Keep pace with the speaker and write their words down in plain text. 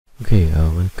Okay,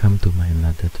 welcome to my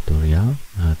another tutorial.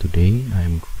 Today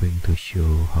I'm going to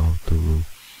show how to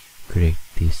create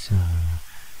this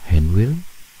hand wheel,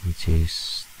 which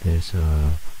is there's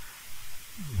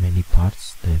many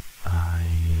parts that I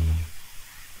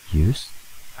use,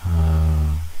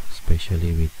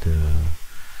 especially with the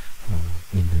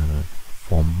in the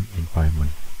foam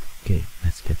environment. Okay,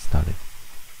 let's get started.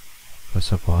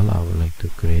 First of all, I would like to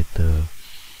create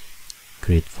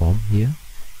foam here.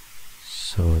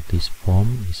 So this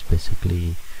form is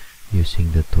basically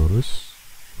using the torus,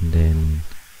 and then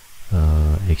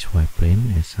XY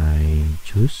plane as I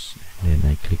choose, and then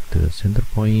I click the center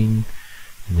point,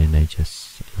 and then I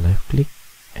just left click,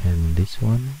 and this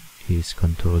one is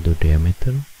control the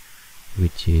diameter,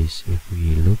 which is, if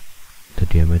we look, the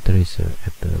diameter is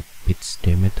at the pitch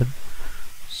diameter,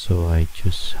 so I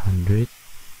choose 100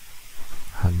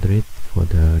 for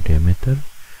the diameter.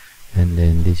 And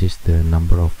then this is the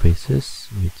number of faces,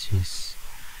 which is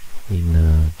in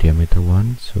diameter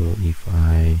 1. So if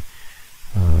I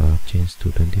change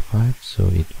to 25, so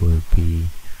it will be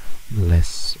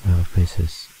less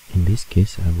faces. In this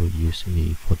case I will use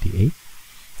a 48.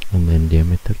 And then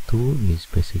diameter 2 is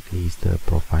basically the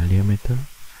profile diameter.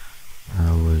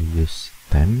 I will use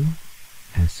 10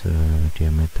 as a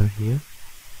diameter here.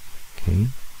 Okay,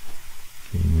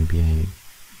 maybe I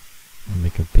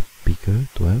make a bit bigger,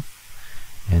 12.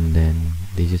 And then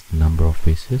this is the number of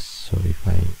faces, so if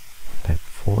I type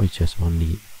 4, it's just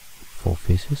only 4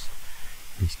 faces.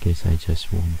 In this case I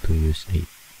just want to use 8.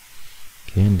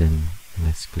 Okay, and then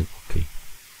let's click OK.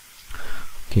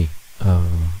 Okay,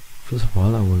 first of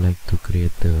all I would like to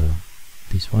create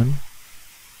this one,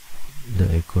 the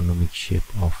ergonomic shape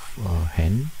of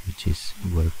hand, which is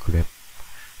will grab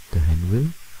the hand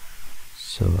wheel.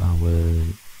 So I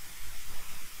will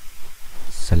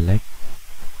select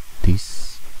this.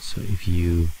 So if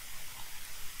you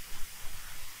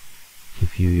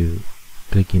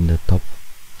click in the top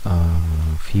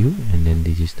view, and then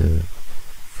this is the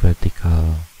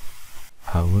vertical,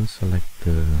 I will select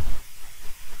the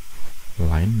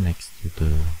line next to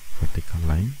the vertical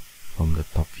line from the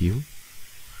top view,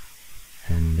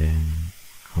 and then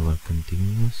I will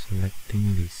continue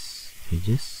selecting these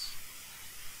edges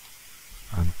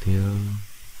until,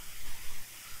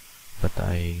 but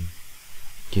I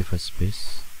give a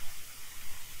space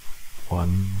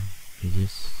 1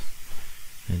 edges,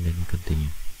 and then continue.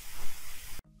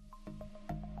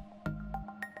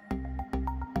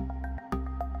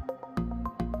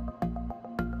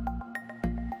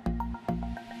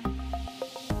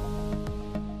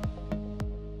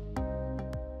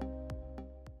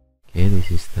 Okay,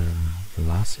 this is the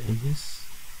last edges.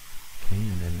 Okay,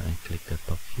 and then I click the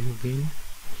top view again,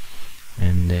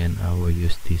 and then I will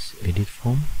use this edit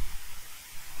form,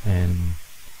 and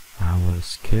I will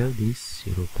scale this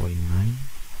 0.9.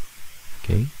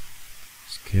 okay,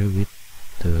 scale with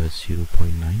the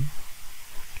 0.9.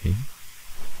 okay,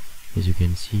 as you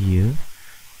can see here,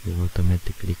 it will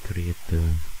automatically create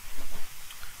the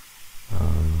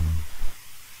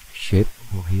shape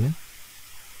over here,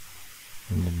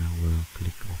 and then I will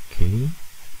click OK,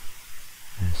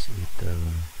 as it I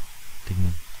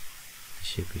think the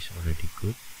shape is already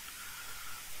good.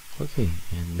 Okay,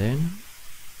 and then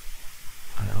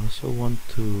I also want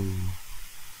to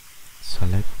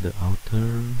select the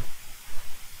outer.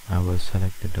 I will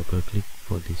select the double click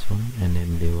for this one, and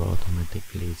then they will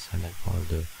automatically select all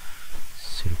the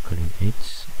circling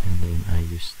edge, and then I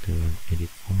use the edit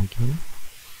form again,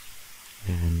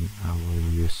 and I will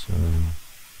use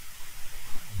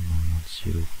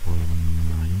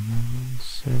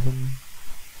 0.97.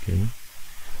 okay,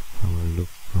 I will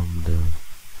look from the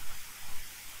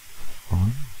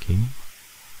font. Okay,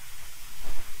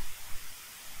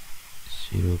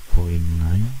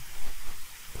 0.9,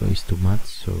 so it's too much,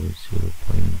 so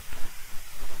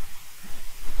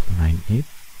 0.98.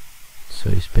 so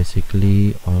it's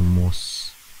basically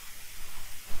almost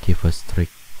give a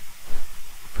straight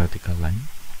vertical line.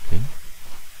 Okay,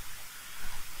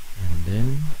 and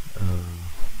then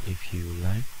if you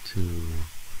like to,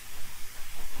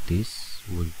 this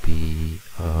would be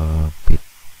a bit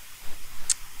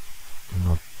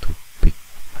not too big,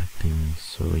 I think,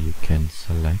 so you can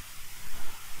select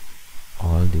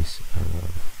all these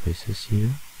faces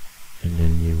here, and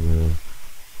then you will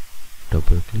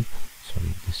double click,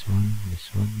 sorry, this one,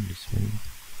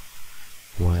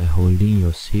 while holding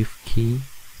your shift key,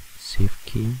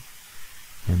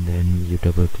 and then you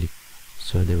double click,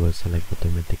 so they will select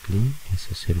automatically as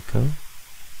a circle,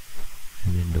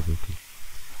 and then double click.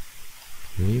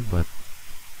 Okay, but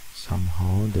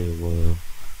somehow they will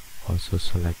also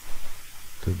select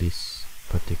to this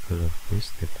particular face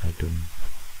that I don't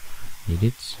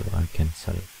needed, so I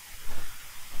cancel it.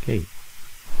 Okay,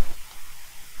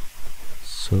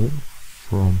 so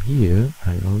from here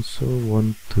I also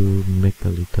want to make a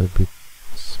little bit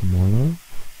smaller.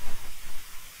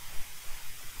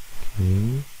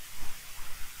 Okay,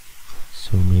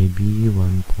 so maybe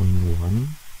 1.1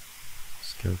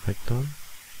 scale factor.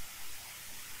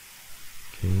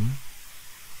 Okay,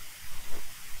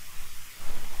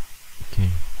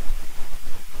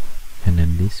 and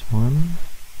then this one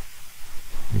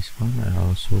I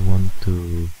also want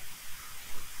to,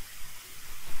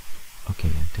 okay,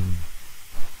 I think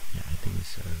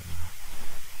it's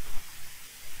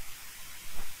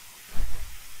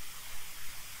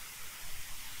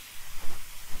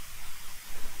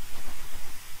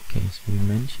okay, as we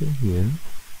mentioned here,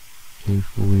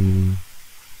 if we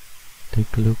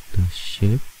take a look the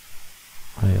shape,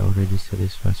 I already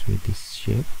satisfied with this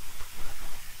shape,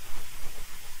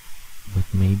 but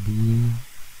maybe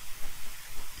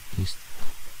it's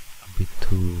a bit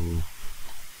too.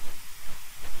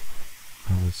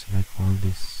 I will select all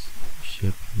these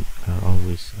shape are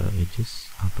always edges,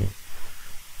 okay,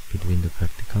 between the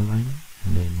vertical line,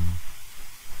 and then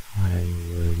I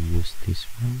will use this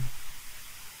one.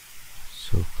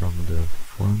 So from the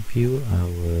front view I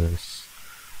will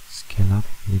scale up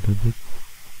a little bit.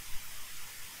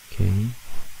 Okay,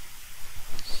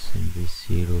 maybe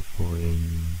 0.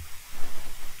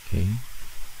 Okay,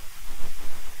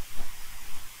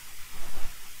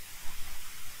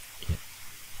 yeah,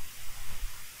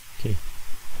 okay,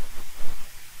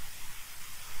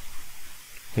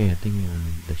 I think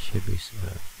the shape is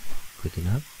good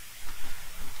enough.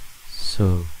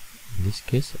 So in this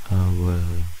case I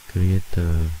will create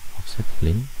the offset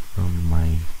plane from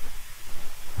my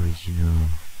original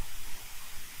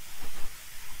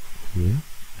here,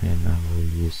 and I will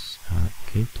use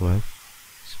okay, 12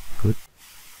 is good.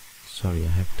 Sorry, I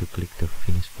have to click the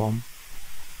finish form.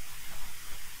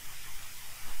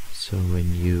 So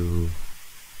when you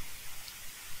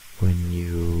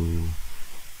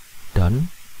done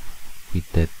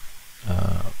with that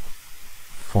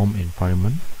form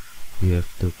environment, you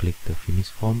have to click the finish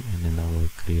form, and then I will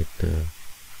create the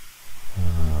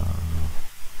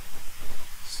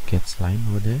sketch line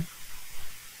over there.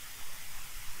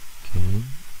 Okay,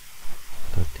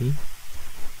 30.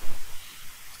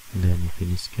 And then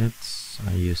finish sketch,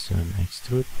 I use an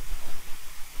extrude.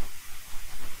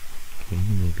 Okay,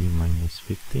 maybe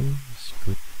 -15 is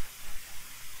good.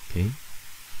 Okay,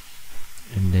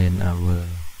 and then I will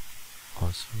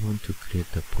also want to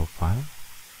create the profile,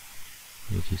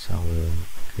 which is I will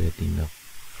create in the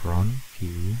front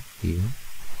view here,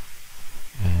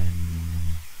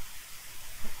 and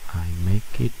I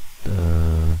make it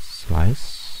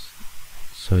slice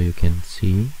so you can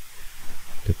see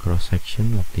the cross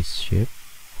section of this shape.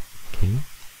 Okay,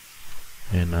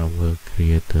 and I will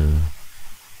create a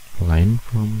line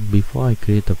from, before I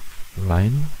create a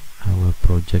line I will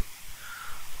project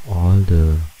all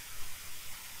the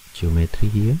geometry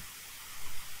here.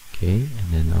 Okay, and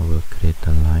then I will create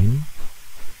a line.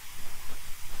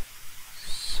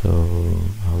 So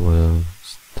I will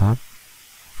start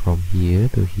from here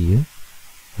to here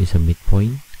is a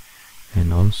midpoint,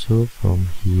 and also from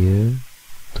here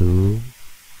to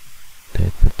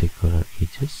that particular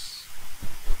edges.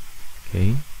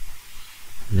 Okay,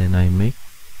 then I make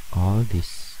all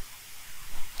this,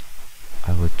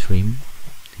 I will trim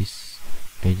these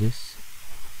edges.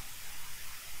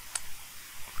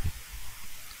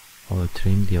 I will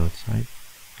trim the outside.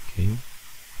 Okay,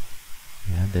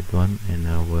 yeah, that one, and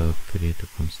I will create a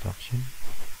construction.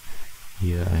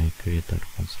 Here I created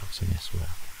a construction as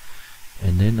well,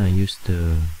 and then I use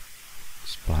the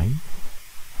spline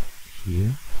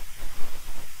here.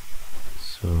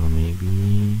 So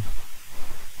maybe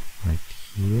right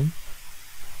here,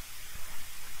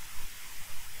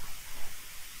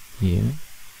 and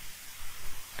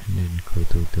then go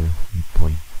to the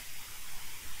midpoint.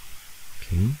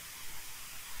 Okay,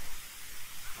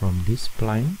 from this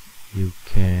spline you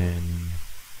can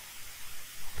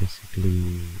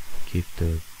basically give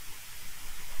the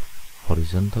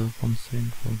horizontal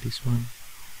constraint for this one.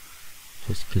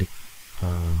 Just click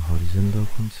horizontal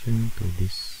constraint to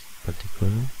this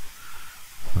particular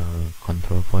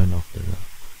control point of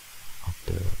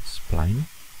the spline,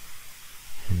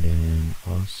 and then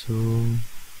also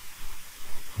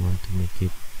I want to make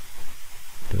it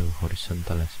the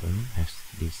horizontal as well as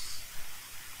this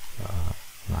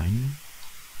line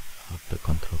of the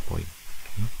control point.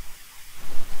 Okay,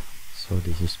 so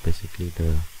this is basically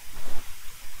the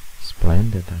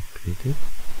spline that I've created.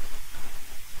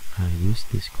 I use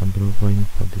this control point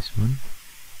for this one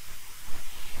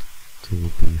to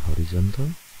be horizontal,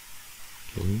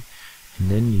 Okay, and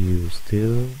then you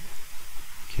still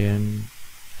can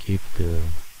give the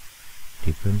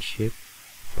different shape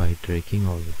by dragging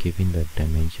or giving the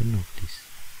dimension of this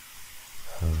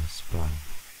spline.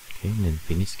 Okay, and then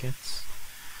finish sketch,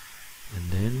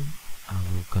 and then I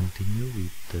will continue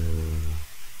with the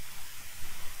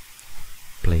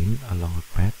plane along a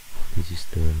path. This is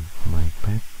my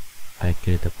path. I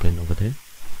create a plane over there,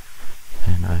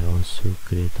 and I also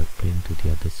create a plane to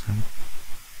the other side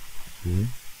here.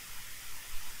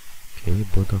 Okay,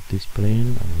 both of this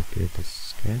plane I will create a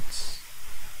sketch.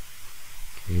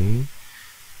 Okay,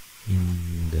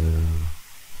 in the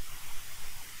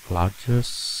larger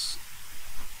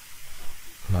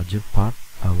part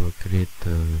I will create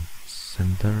the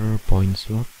center point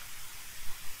slot.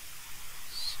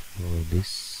 So this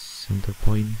center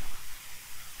point,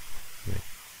 right.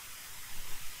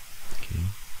 Okay,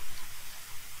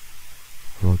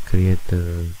 I will create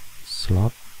the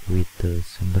slot with the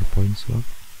center point slot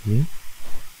here.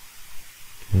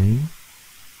 Okay,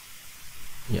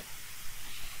 yeah,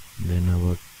 then I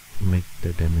will make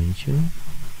the dimension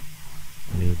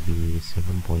maybe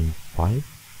 7.5,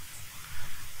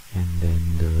 and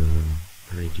then the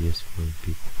radius will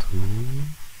be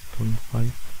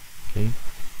 2.5. okay,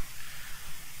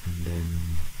 and then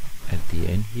at the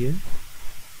end here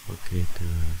I'll create a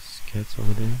sketch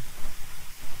over there.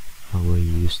 I will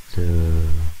use the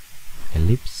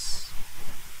ellipse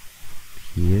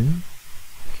here.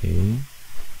 Okay,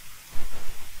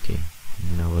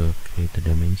 and I will create a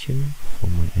dimension for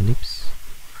my ellipse.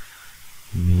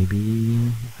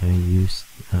 Maybe I use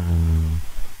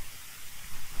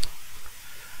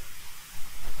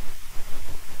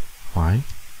 5,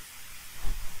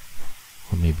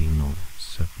 or maybe no,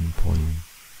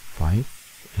 7.5,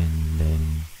 and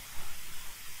then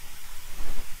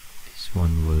this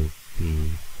one will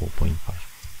be 4.5.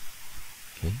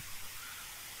 okay,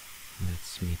 let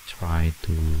me try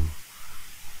to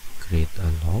create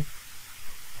a log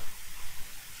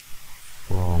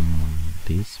from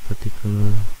this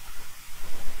particular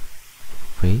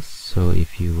face. So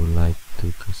if you would like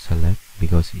to select,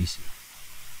 because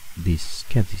this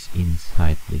sketch is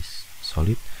inside this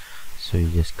solid, so you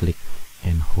just click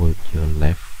and hold your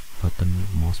left button,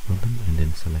 mouse button, and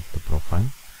then select the profile,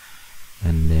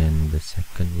 and then the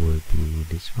second will be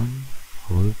this one,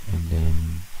 hold and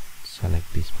then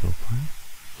select this profile,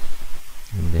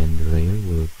 and then the rail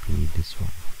will be this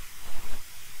one.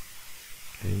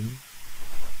 Okay,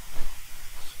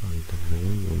 so the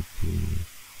rail will be,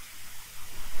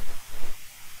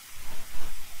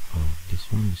 oh,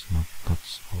 this one is not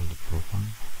touch all the profile.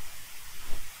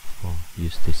 Oh,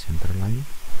 use the center line.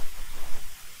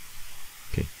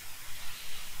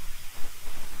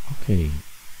 Okay,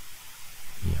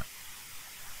 yeah.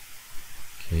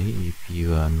 Okay, if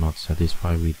you are not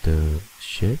satisfied with the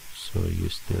shape, so you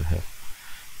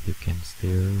can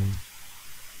still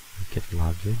make it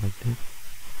larger like that.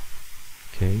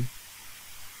 Okay,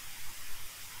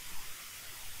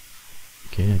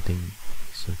 I think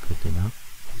it's good enough.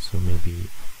 So maybe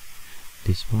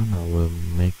this one I will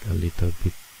make a little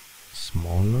bit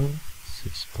smaller,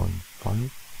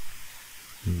 6.5,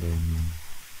 and then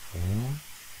 4.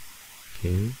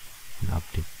 Okay, and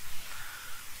update.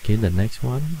 Okay, the next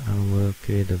one I will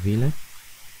create a fillet,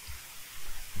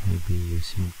 maybe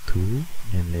using 2,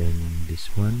 and then this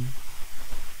fillet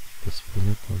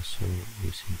also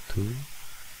using 2.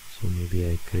 So maybe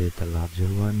I create a larger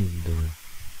one in the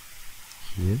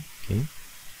here. Okay,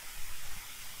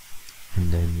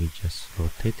 and then we just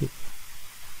rotate it,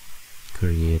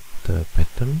 create the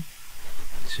pattern,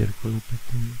 circular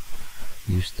pattern,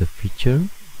 use the feature,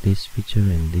 this feature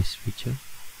and this feature,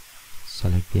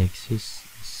 select the axis,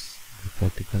 the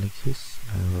vertical axis.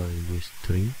 I will use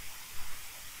 3.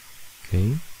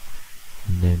 Okay,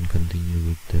 and then continue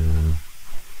with the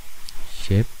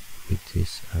shape, which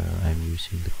is I'm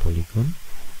using the polygon.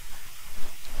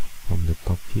 From the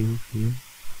top view here,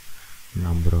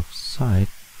 number of side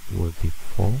will be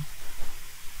 4.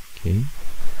 Okay,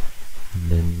 and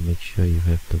then make sure you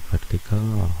have the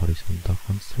vertical or horizontal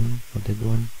constraint for that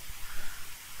one.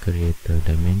 Create the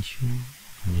dimension,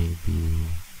 maybe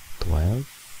 12.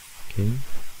 Okay,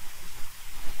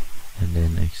 and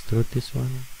then extrude this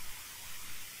one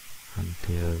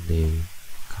until they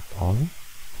cut all,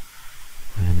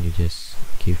 and you just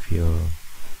give your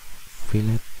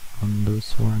fillet on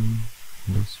those one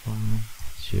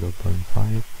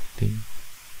 0.5 thing.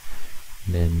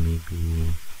 Then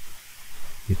maybe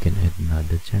you can add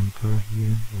another chamfer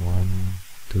here, 1,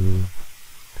 2,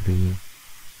 3,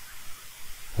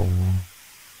 4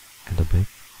 at the back,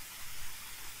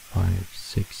 5,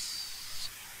 6,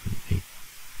 7, 8.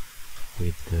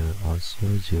 with also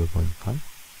 0.5.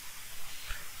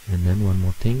 And then one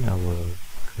more thing, I will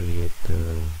create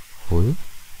the hole,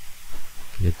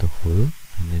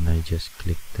 and then I just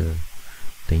click the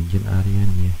tangent area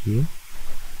near here.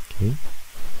 Okay,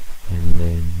 and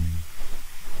then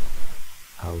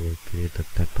I will create a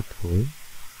tapered hole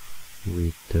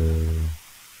with the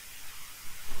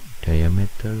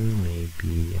diameter,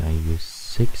 maybe I use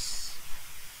 6.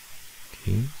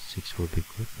 Okay, 6 will be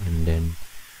good. And then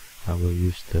I will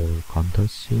use the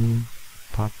contouring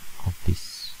part of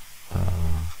this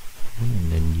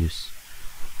and then use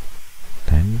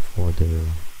 10 for the,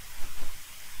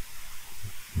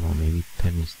 no, maybe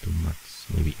 10 is too much,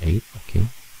 maybe 8. Okay,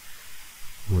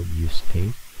 we'll use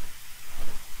 8.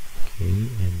 Okay,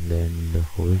 and then the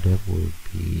hole depth will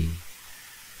be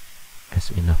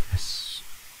as enough as,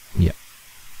 yeah,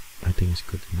 I think it's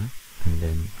good enough. And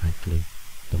then I click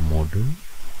the model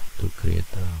to create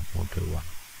the model one.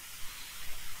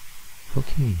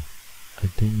 Okay, I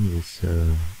think it's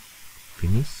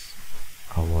finished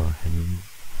our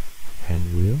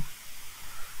hand wheel.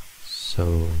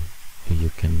 So you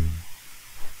can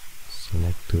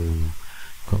select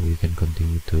you can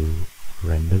continue to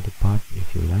render the part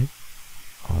if you like,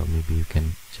 or maybe you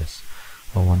can just,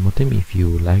 or one more thing, if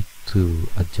you like to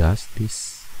adjust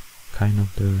this kind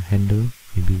of the handle,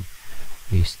 maybe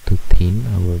it's too thin,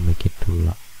 I will make it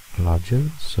too larger,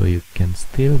 so you can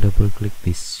still double click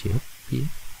this shape here.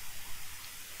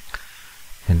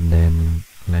 And then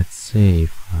let's say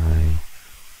if I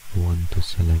want to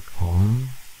select all,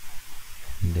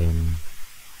 then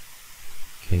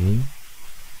okay,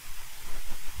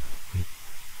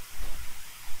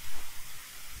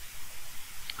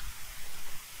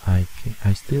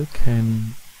 I still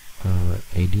can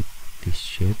edit this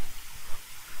shape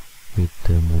with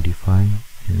the modify,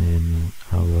 and then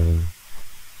I will,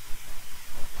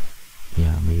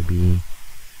 yeah, maybe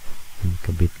make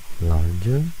a bit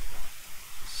larger.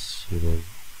 0.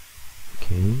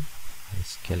 Okay, I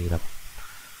scale it up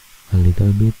a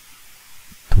little bit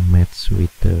to match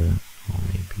with the,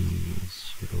 maybe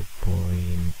 0.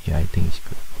 Yeah, I think it's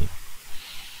good. Yeah.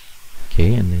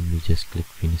 Okay, and then you just click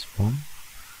finish form.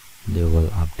 They will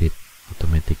update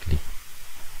automatically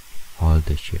all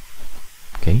the shape.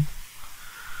 Okay,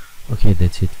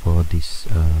 that's it for this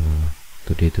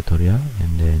today tutorial.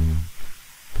 And then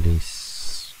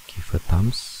please give a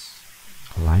thumbs,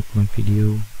 like my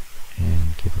video,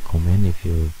 and give a comment if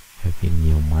you have in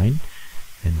your mind,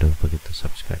 and don't forget to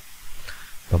subscribe.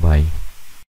 Bye bye.